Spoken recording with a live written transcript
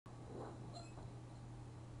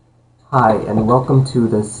Hi, and welcome to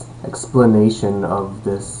this explanation of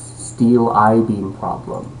this steel I-beam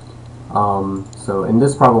problem. So in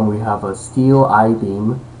this problem we have a steel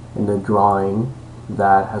I-beam in the drawing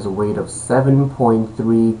that has a weight of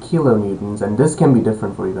 7.3 kilonewtons, and this can be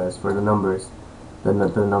different for you guys for the numbers, the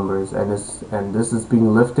numbers, and this is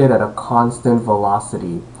being lifted at a constant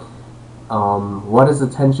velocity. What is the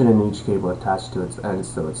tension in each cable attached to its end?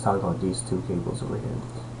 So it's talking about these two cables over here.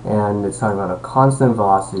 And it's talking about a constant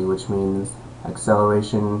velocity, which means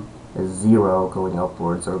acceleration is 0 going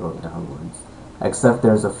upwards or going downwards. Except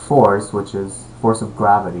there's a force, which is force of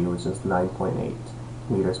gravity, which is 9.8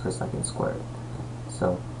 meters per second squared.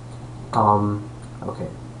 So, okay.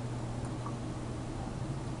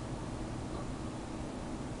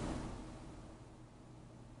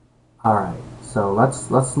 Alright, so let's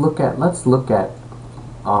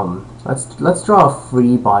draw a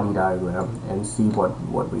free body diagram and see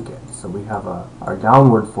what we get. So we have our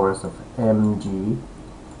downward force of mg,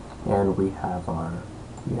 and we have our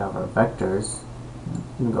vectors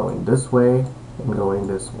going this way and going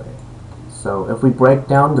this way. So if we break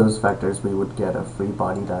down those vectors, we would get a free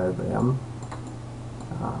body diagram,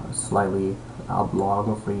 slightly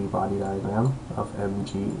oblong free body diagram of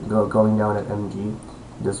mg going down at mg.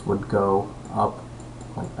 This would go up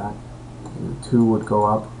like that. And 2 would go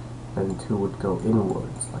up, and 2 would go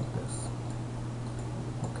inwards like this.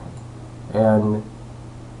 Okay.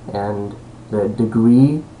 And the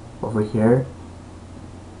degree over here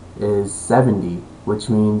is 70, which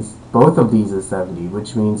means both of these is 70,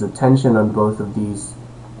 which means the tension on both of these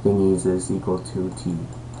thingies is equal to T.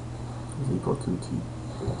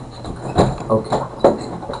 Okay.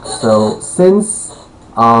 So since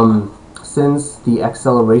the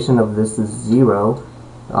acceleration of this is 0,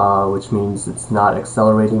 which means it's not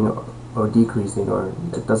accelerating or decreasing, or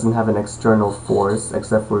it doesn't have an external force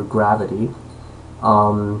except for gravity,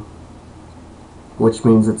 which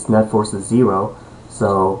means its net force is 0.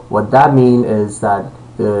 So what that means is that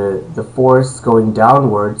the force going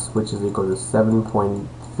downwards, which is equal to 7.3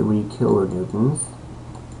 kilonewtons,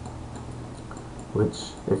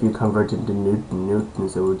 which if you convert it to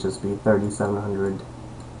newtons, it would just be 3,700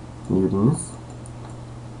 newtons.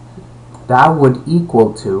 That would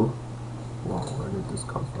equal to, well, where did this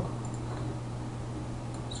come from?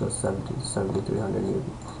 So 7,300 newtons.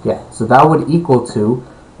 Yeah, so that would equal to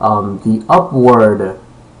the upward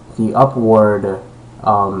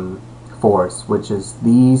force, which is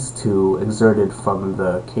these two exerted from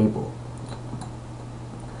the cable.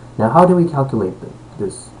 Now, how do we calculate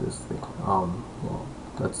this thing? Well,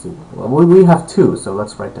 let's see. Well, we have 2, so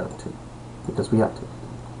let's write down 2 because we have 2.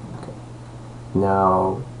 Okay.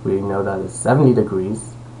 Now we know that it's 70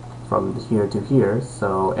 degrees from here to here.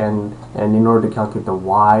 So and in order to calculate the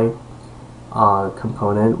y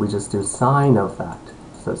component, we just do sine of that.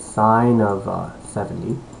 So sine of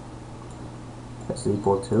 70 is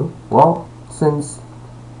equal to, well, since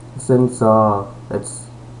it's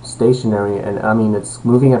stationary, and I mean it's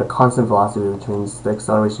moving at a constant velocity, which means the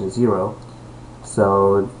acceleration is 0,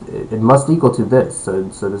 so it must equal to this. So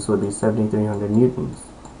this would be 7,300 newtons,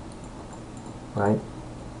 right?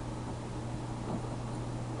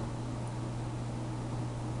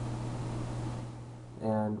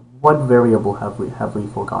 And what variable have we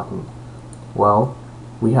forgotten? Well,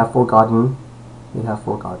 we have forgotten the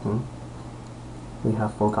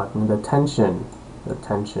tension. So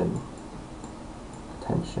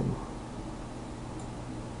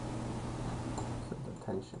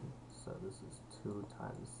this is 2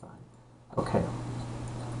 times sine. Okay.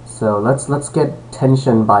 So let's get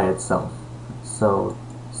tension by itself. So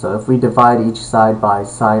if we divide each side by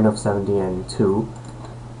sine of 70 and 2,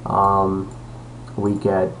 we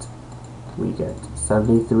get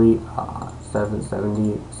 73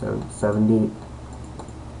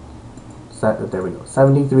 there we go,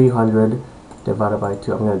 7,300 divided by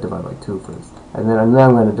 2. I'm going to divide by 2 first, and then I'm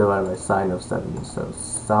going to divide by sine of 70. So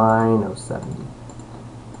sine of 70.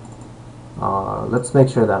 Let's make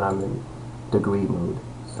sure that I'm in degree mode.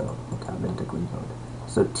 So okay, I'm in degree mode.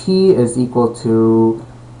 So T is equal to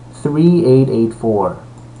 3884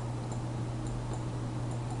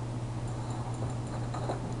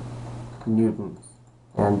 newtons,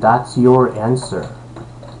 and that's your answer.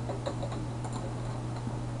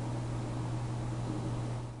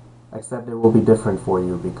 Except it will be different for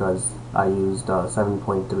you because I used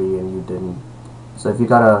 7.3 and you didn't. So if you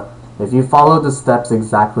followed the steps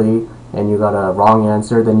exactly and you got a wrong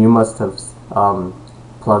answer, then you must have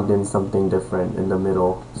plugged in something different in the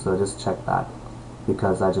middle. So just check that,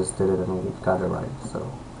 because I just did it and got it right. So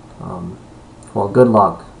well, good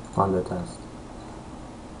luck on the test.